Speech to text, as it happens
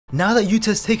Now that Yuta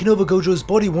has taken over Gojo's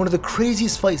body, one of the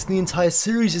craziest fights in the entire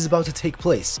series is about to take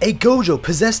place. A Gojo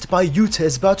possessed by Yuta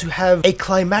is about to have a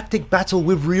climactic battle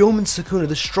with Ryomen Sukuna,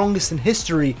 the strongest in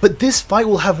history, but this fight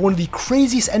will have one of the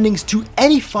craziest endings to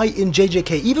any fight in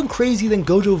JJK, even crazier than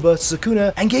Gojo vs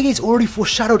Sukuna, and GEGE's already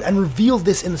foreshadowed and revealed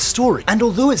this in the story. And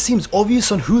although it seems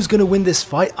obvious on who's gonna win this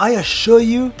fight, I assure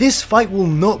you, this fight will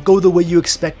not go the way you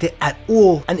expect it at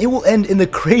all, and it will end in the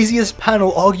craziest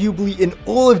panel arguably in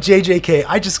all of JJK.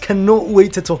 I just cannot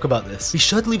wait to talk about this. Be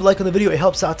sure to leave a like on the video, it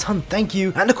helps out a ton, thank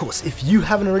you. And of course, if you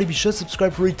haven't already, be sure to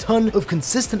subscribe for a ton of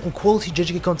consistent and quality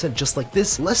JJK content just like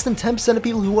this. Less than 10% of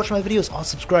people who watch my videos are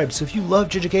subscribed, so if you love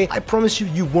JJK, I promise you,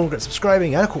 you won't regret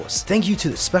subscribing. And of course, thank you to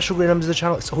the special great members of the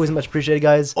channel, it's always much appreciated,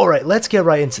 guys. Alright, let's get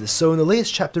right into this. So in the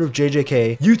latest chapter of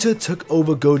JJK, Yuta took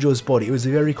over Gojo's body. It was a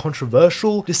very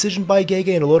controversial decision by GEGE,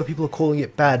 and a lot of people are calling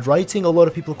it bad writing, a lot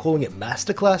of people are calling it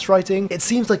masterclass writing. It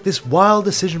seems like this wild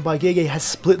decision by GEGE has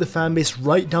split the fanbase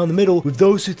right down the middle, with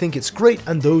those who think it's great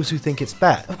and those who think it's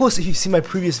bad. Of course, if you've seen my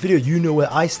previous video, you know where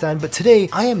I stand, but today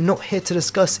I am not here to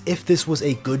discuss if this was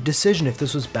a good decision, if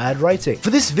this was bad writing. For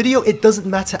this video, it doesn't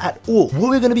matter at all. What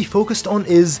we're going to be focused on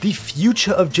is the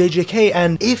future of JJK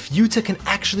and if Yuta can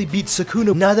actually beat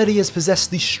Sukuna now that he has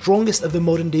possessed the strongest of the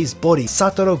modern day's body,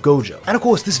 Satoru Gojo. And of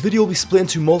course, this video will be split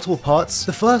into multiple parts.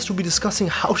 The first will be discussing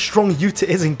how strong Yuta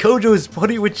is in Gojo's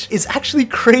body, which is actually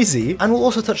crazy, and we'll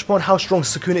also touch upon how strong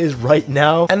Sukuna is right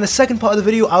now. And the second part of the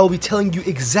video, I will be telling you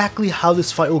exactly how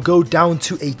this fight will go down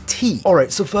to a T.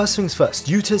 Alright, so first things first,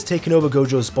 Yuta has taken over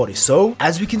Gojo's body. So,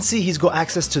 as we can see, he's got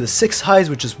access to the 6 highs,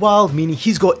 which is wild, meaning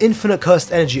he's got infinite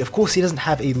cursed energy. Of course, he doesn't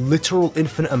have a literal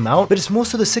infinite amount, but it's more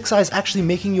so the 6 highs actually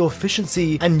making your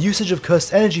efficiency and usage of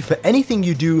cursed energy for anything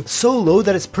you do so low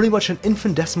that it's pretty much an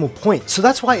infinitesimal point. So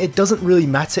that's why it doesn't really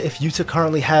matter if Yuta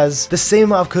currently has the same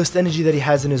amount of cursed energy that he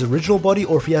has in his original body,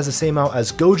 or if he has the same amount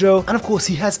as Gojo. And of course,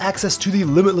 he has access to the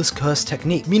limitless curse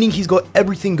technique, meaning he's got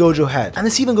everything Gojo had. And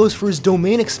this even goes for his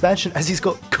domain expansion, as he's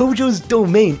got Gojo's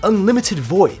domain, Unlimited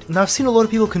Void. Now, I've seen a lot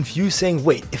of people confused saying,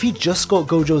 wait, if he just got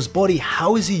Gojo's body,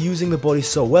 how is he using the body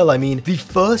so well? I mean, the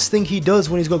first thing he does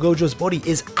when he's got Gojo's body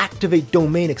is activate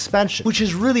domain expansion, which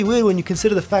is really weird when you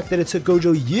consider the fact that it took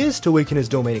Gojo years to awaken his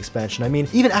domain expansion. I mean,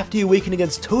 even after he awakened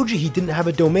against Toji, he didn't have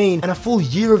a domain, and a full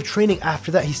year of training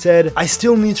after that, he said, I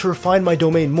still need to refine my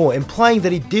domain more, implying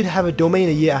that he did have a domain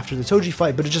a year after the Toji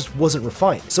fight, but it just wasn't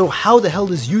refined. So how the hell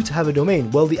does Yuta have a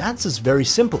domain? Well, the answer is very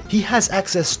simple. He has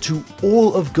access to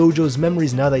all of Gojo's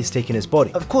memories now that he's taken his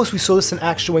body. Of course, we saw this in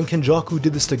action when Kenjaku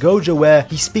did this to Gojo, where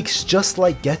he speaks just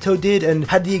like Geto did and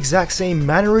had the exact same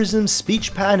mannerisms,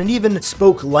 speech pattern, and even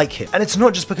spoke like him. And it's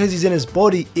not just because he's in his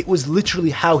body, it was literally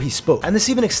how he spoke. And this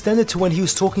even extended to when he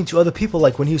was talking to other people,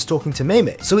 like when he was talking to Meme.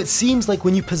 So it seems like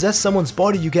when you possess someone's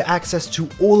body, you get access to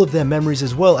all of their memories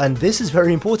as well, and this is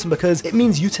very important because it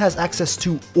means Yuta has access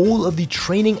to all of the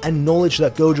training and knowledge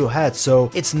that Gojo had.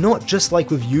 So it's not just like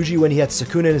with Yuji when he had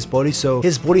Sukuna in his body, so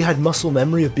his body had muscle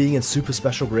memory of being in super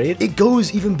special grade. It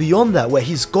goes even beyond that, where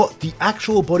he's got the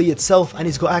actual body itself and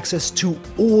he's got access to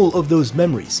all of those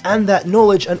memories and that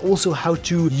knowledge, and also how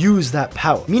to use that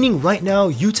power. Meaning right now,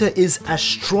 Yuta is as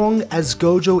strong as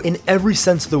Gojo in every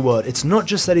sense of the word. It's not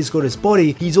just that he's got his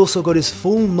body, he's also got his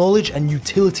full knowledge and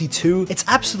utility too. It's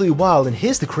absolutely wild, and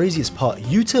here's the craziest part.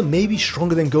 Yuta may be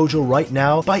stronger than Gojo right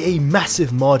now by a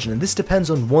massive margin, and this depends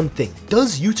on one thing.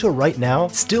 Does Yuta right now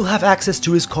still have access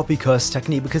to his copy curse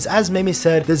technique? Because as Meme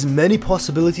said, there's many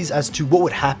possibilities as to what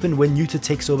would happen when Yuta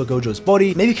takes over Gojo's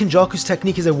body. Maybe Kenjaku's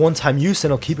technique is a one-time use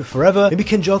and he'll keep it forever. Maybe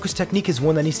Kenjaku's technique is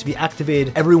one that needs to be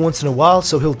activated every once in a while,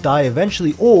 so he'll die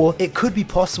eventually. Or it could be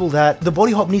possible that the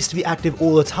body hop needs to be active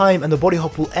all the time, and the body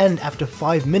hop will end after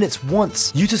 5 minutes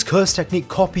once Yuta's curse technique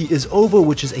copy is over,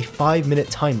 which is a 5-minute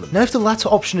time limit. Now, if the latter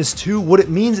option is true, what it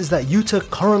means is that Yuta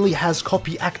currently has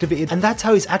copy activated, and that's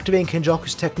how he's activating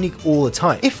Kenjaku's technique all the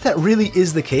time. If that really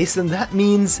is the case, then that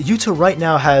means Yuta right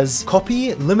now has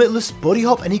copy, limitless, body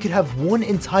hop, and he could have one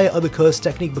entire other curse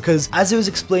technique, because as it was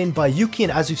explained by Yuki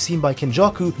and as we've seen by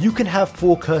Kenjaku, you can have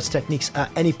 4 curse techniques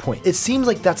at any point. It seems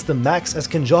like that's the max, as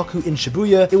Kenjaku in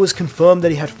Shibuya, it was confirmed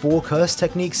that he had 4 curse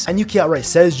techniques, and Yuki outright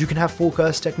says you can have 4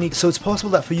 curse techniques, so it's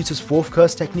possible that for Yuta's 4th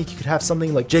curse technique, you could have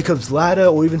something like Jacob's Ladder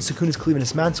or even Sukuna's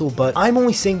Cleaviness Mantle, but I'm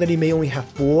only saying that he may only have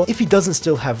 4 if he doesn't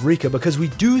still have Rika, because we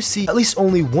do see at least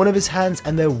only one of his hands,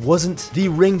 and there wasn't the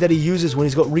ring that he uses when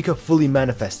he's got Rika fully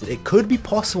manifested. It could be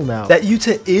possible now that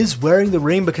Yuta is wearing the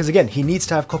ring, because again, he needs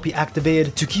to have copy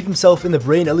activated to keep himself in the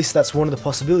brain. At least that's one of the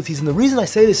possibilities, and the reason I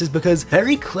say this is because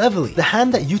very cleverly, the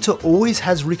hand that Yuta always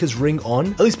has Rika's ring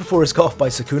on, at least before it's cut off by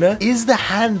Sukuna, is the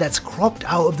hand that's cropped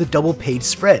out of the double page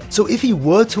spread. So if he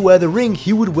were to wear the ring,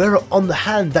 he would wear it on the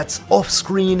hand that's off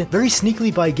screen very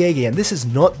sneakily by GEGE, and this is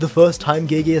not the first time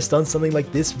GEGE has done something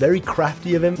like this, very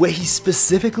crafty of him, where he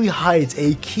specifically hides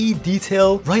a key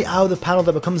detail right out of the panel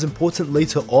that becomes important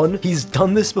later on. He's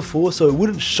done this before, so it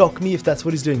wouldn't shock me if that's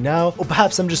what he's doing now, or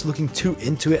perhaps I'm just looking too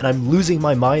into it and I'm losing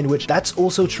my mind, which that's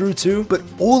also true too. But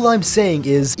all I'm saying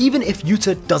is, even if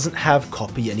Yuta doesn't have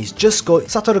copy and he's just got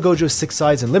Satoru Gojo's 6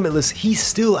 sides and limitless, he's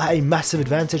still at a massive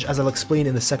advantage, as I'll explain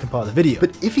in the second part of the video.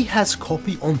 But if he has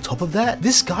copy on top of that,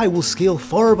 this guy will scale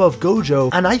far above Gojo,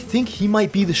 and I think he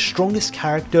might be the strongest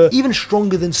character, even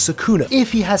stronger than Sukuna,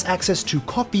 if he has access to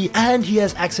copy and he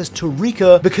has access to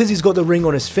Rika because he's got the ring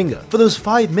on his finger. For those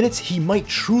 5 minutes, he might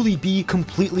truly be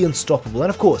completely unstoppable. And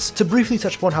of course, to briefly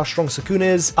touch upon how strong Sukuna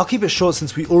is, I'll keep it short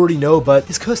since we already know, but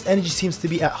his cursed energy seems to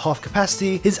be at half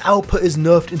capacity, his output is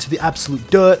nerfed into the absolute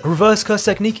dirt, reverse curse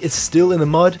technique is still in the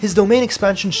mud, his domain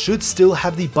expansion should still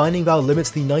have the binding vow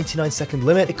limits, the 99-second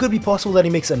limit. It could be possible that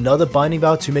he makes another binding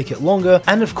vow to make it longer,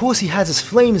 and of course he has his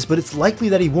flames, but it's likely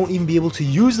that he won't even be able to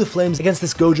use the flames against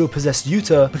this Gojo possessed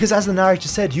Yuta, because as the narrator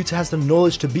said, Yuta has the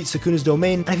knowledge to beat Sukuna's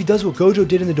domain, and if he does what Gojo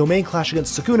did in the domain clash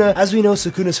against Sukuna, as we know,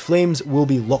 Sukuna's flames will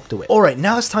be locked away. Alright,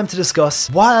 now it's time to discuss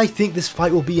why I think this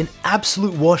fight will be an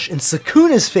absolute wash in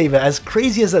Sukuna's favor, as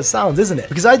crazy as that sounds, isn't it?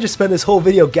 Because I just spent this whole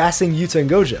video gassing Yuta and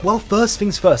Gojo. Well, first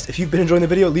things first, if you've been enjoying the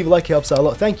video, leave a like, it helps out a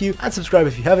lot, thank you, and subscribe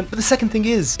if you haven't. But the second thing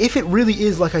is, if it really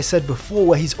is like I said before,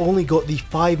 where he's only got the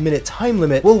 5-minute time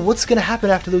limit, well, what's gonna happen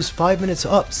after those 5 minutes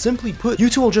are up? Simply put,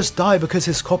 Yuta will just die because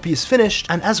his copy is finished,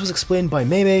 and as was explained by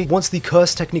Meme, once the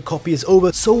curse technique copy is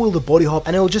over, so will the body hop,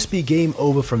 and it'll just be game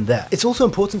over from there. It's also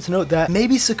important to note that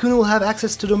maybe Sukuna will have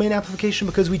access to domain amplification,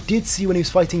 because we did see when he was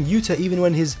fighting Yuta, even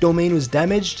when his domain was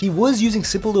damaged, he was using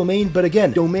simple domain, but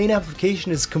again, domain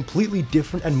amplification is completely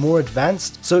different and more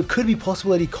advanced, so it could be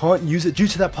possible that he can't use it due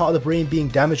to that part of the brain being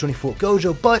damaged when he fought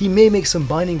Gojo, but he may make some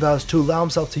binding vows to allow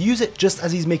himself to use it, just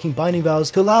as he's making binding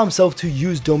vows to allow himself to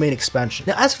use domain expansion.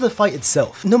 Now, as for the fight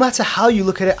itself, no matter how you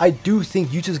look at it, I do think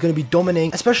Yuta's going to be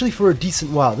dominating, especially for a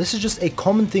decent while. This is just a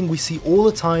common thing we see all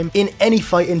the time in any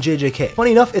fight in JJK.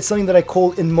 Funny enough, it's something that I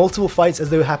call in multiple fights as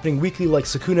they were happening weekly, like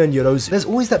Sukuna and Yorozu. There's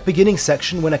always that beginning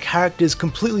section when a character is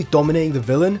completely dominating the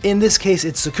villain. In this case,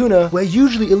 it's Sukuna, where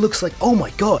usually it looks like, oh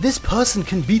my god, this person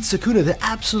can beat Sukuna, they're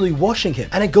absolutely washing him.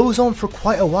 And it goes on for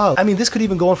quite a while. I mean, this could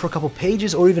even go on for a couple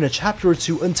pages or even a chapter or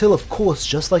two until, of course,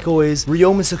 just like always,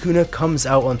 Ryomen Sukuna comes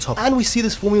out on top. And we see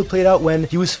this formula played out when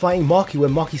he was fighting Maki, where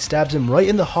Maki stabs him right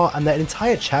in the heart, and that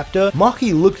entire chapter,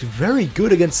 Maki looked very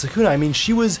good against Sukuna. I mean,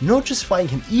 she was not just fighting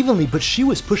him evenly, but she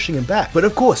was pushing him back. But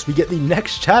of course, we get the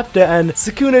next chapter and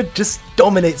Sukuna just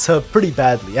dominates her pretty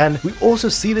badly. And we also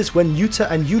see this when Yuta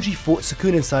and Yuji fought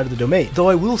Sukuna inside of the domain. Though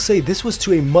I will say this was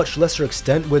to a much lesser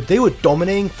extent, where they were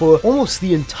dominating for almost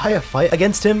the entire fight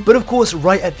against him. But of course,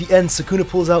 right at the end, Sukuna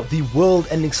pulls out the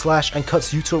world-ending slash and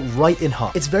cuts Yuta right in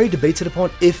half. It's very debated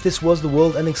upon if this was the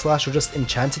world-ending slash or just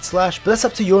enchanted slash, but that's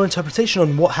up to your interpretation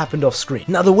on what happened off screen.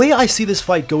 Now, the way I see this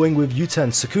fight going with Yuta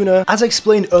and Sukuna, as I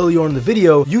explained earlier on in the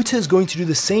video, Yuta is going to do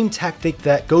the same tactic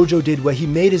that Gojo did, where he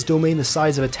made his domain the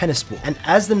size of a tennis ball. And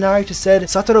as the narrator said,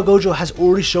 Satoru Gojo has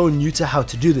already shown Yuta how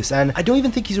to do this, and I don't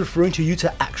even think he's referring to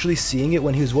Yuta actually seeing it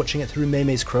when he was watching it through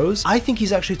Meme's crows. I think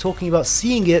he's actually talking about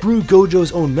seeing it through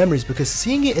Gojo's own memories, because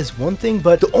seeing it is one thing,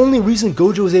 but the only reason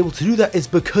Gojo was able to do that is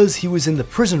because he was in the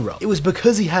prison realm. It was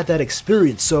because he had that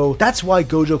experience, so that's why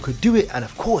Gojo could do it. And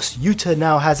of course, Yuta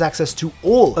now has access to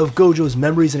all of Gojo's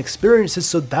memories and experiences,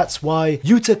 so that's why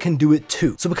Yuta can do it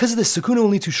too. So because of this, Sukuna will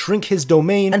need to shrink his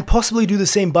domain and possibly do the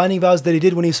same binding vows that he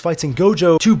did when he was fighting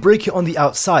Gojo to break it on the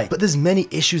outside. But there's many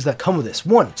issues that come with this.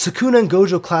 One, Sukuna and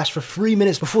Gojo clashed for 3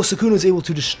 minutes before Sukuna was able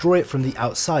to destroy it from the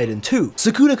outside. And two,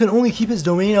 Sukuna can only keep his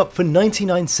domain up for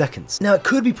 99 seconds. Now, it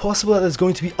could be possible that there's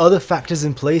going to be other factors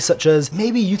in play, such as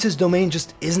maybe Yuta's domain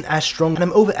just isn't as strong and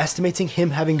I'm overestimating him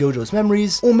having Gojo's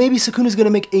memories, or maybe Sukuna's gonna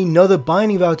make another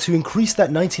binding vow to increase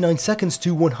that 99 seconds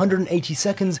to 180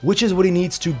 seconds, which is what he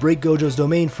needs to break Gojo's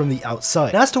domain from the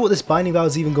outside. Now, as to what this binding vow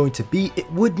is even going to be,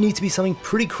 it would need to be something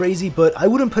pretty crazy, but I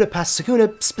wouldn't put it past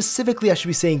Sukuna. Specifically, I should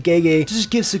be saying GEGE, to just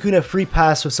give Sukuna a free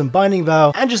pass with some binding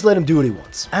vow and just let him do what he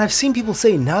wants. And I've seen people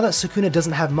say now that Sukuna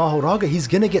doesn't have Mahoraga, he's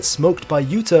gonna get smoked by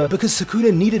Yuta because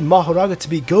Sukuna needed Mahoraga to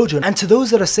beat Gojo. And to those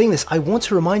that are saying this, I want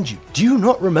to remind you, do you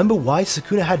not remember why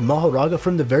Sukuna had Mahoraga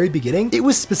from the very beginning? It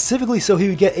was specifically so he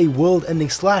would get a world-ending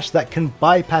slash that can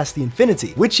bypass the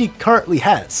infinity, which he currently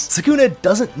has. Sukuna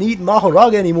doesn't need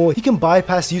Mahoraga anymore. He can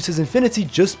bypass Yuta's infinity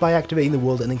just by activating the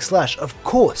world-ending slash. Of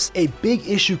course, a big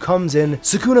issue comes in,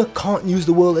 Sukuna can't use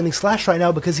the world-ending slash right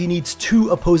now because he needs 2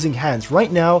 opposing hands.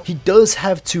 Right now, he does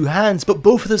have 2 hands, but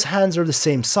both of those hands are the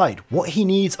same side. What he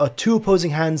needs are 2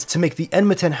 opposing hands to make the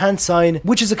Enma 10 hand sign,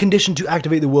 which is a condition to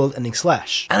activate the world-ending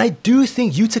slash. And I do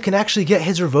think Yuta Yuta can actually get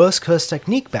his reverse curse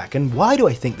technique back. And why do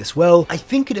I think this? Well, I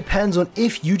think it depends on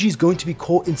if Yuji is going to be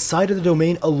caught inside of the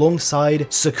domain alongside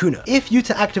Sukuna. If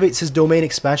Yuta activates his domain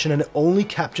expansion and it only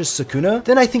captures Sukuna,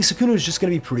 then I think Sukuna is just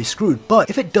going to be pretty screwed. But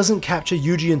if it doesn't capture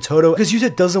Yuji and Todo, because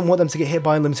Yuta doesn't want them to get hit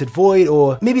by Unlimited Void,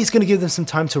 or maybe it's going to give them some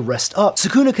time to rest up,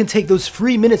 Sukuna can take those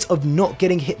 3 minutes of not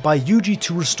getting hit by Yuji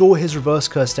to restore his reverse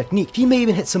curse technique. He may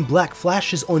even hit some black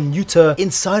flashes on Yuta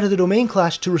inside of the domain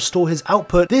clash to restore his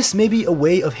output. This may be a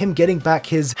way of him getting back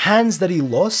his hands that he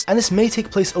lost, and this may take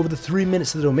place over the 3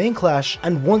 minutes of the domain clash,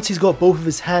 and once he's got both of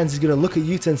his hands, he's going to look at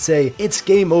Yuta and say, it's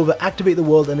game over, activate the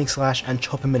world ending slash and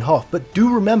chop him in half. But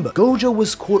do remember, Gojo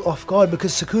was caught off guard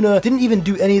because Sukuna didn't even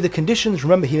do any of the conditions.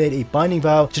 Remember, he made a binding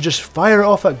vow to just fire it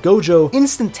off at Gojo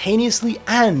instantaneously,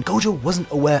 and Gojo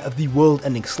wasn't aware of the world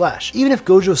ending slash. Even if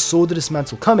Gojo saw the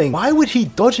dismantle coming, why would he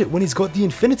dodge it when he's got the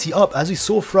infinity up? As we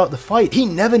saw throughout the fight, he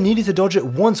never needed to dodge it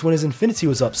once when his infinity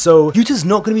was up. So Yuta's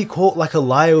not going to be caught like a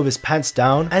liar with his pants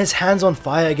down and his hands on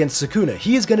fire against Sukuna.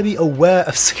 He is going to be aware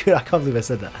of Sukuna. I can't believe I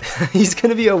said that. He's going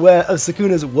to be aware of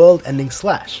Sukuna's world ending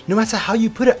slash. No matter how you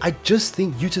put it, I just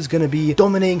think Yuta's going to be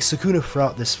dominating Sukuna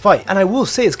throughout this fight. And I will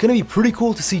say, it's going to be pretty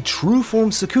cool to see true form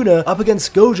Sukuna up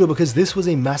against Gojo, because this was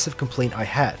a massive complaint I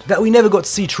had, that we never got to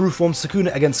see true form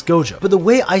Sukuna against Gojo. But the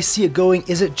way I see it going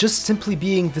is it just simply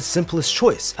being the simplest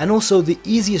choice, and also the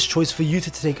easiest choice for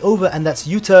Yuta to take over, and that's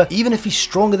Yuta, even if he's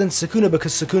stronger than Sukuna,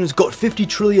 because Sukuna's got 50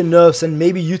 trillion nerfs, and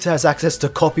maybe Yuta has access to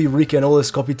copy Rika and all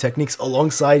his copy techniques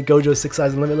alongside Gojo's 6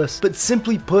 Eyes and Limitless. But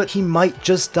simply put, he might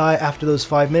just die after those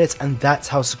 5 minutes, and that's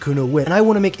how Sukuna wins. And I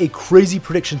want to make a crazy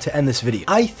prediction to end this video.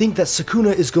 I think that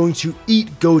Sukuna is going to eat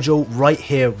Gojo right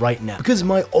here, right now. Because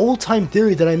my all-time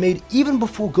theory that I made even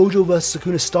before Gojo vs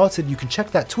Sukuna started, you can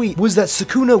check that tweet, was that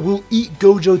Sukuna will eat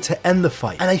Gojo to end the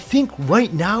fight. And I think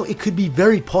right now it could be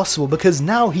very possible, because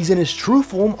now he's in his true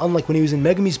form, unlike when he was in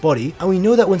Megumi's body, and we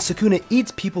know that when Sukuna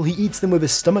eats people, he eats them with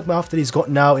his stomach mouth that he's got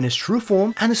now in his true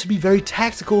form, and this would be very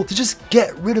tactical to just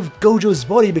get rid of Gojo's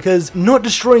body, because not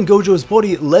destroying Gojo's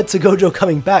body led to Gojo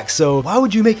coming back. So why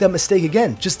would you make that mistake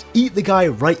again? Just eat the guy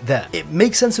right there. It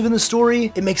makes sense within the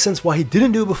story, it makes sense why he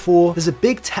didn't do it before, there's a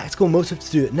big tactical motive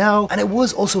to do it now, and it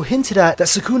was also hinted at that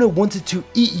Sukuna wanted to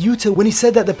eat Yuta when he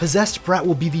said that the possessed brat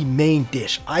will be the main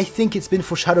dish. I think it's been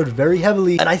foreshadowed very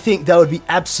heavily, and I think that would be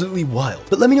absolutely wild.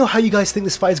 But let me know how you guys think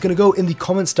this fight is going to go in the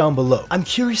comments down below. I'm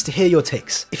curious to hear your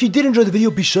takes. If you did enjoy the video,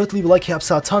 be sure to leave a like, it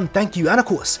helps out a ton, thank you, and of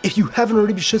course, if you haven't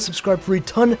already, be sure to subscribe for a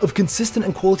ton of consistent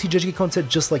and quality JJK content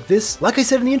just like this. Like I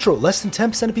said in the intro, less than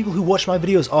 10% of people who watch my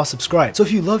videos are subscribed. So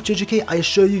if you love JJK, I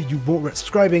assure you, you won't regret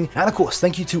subscribing. And of course,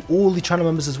 thank you to all the channel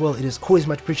members as well. It is always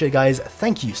much appreciated, guys.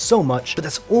 Thank you so much. But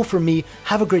that's all from me.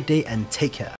 Have a great day and take care.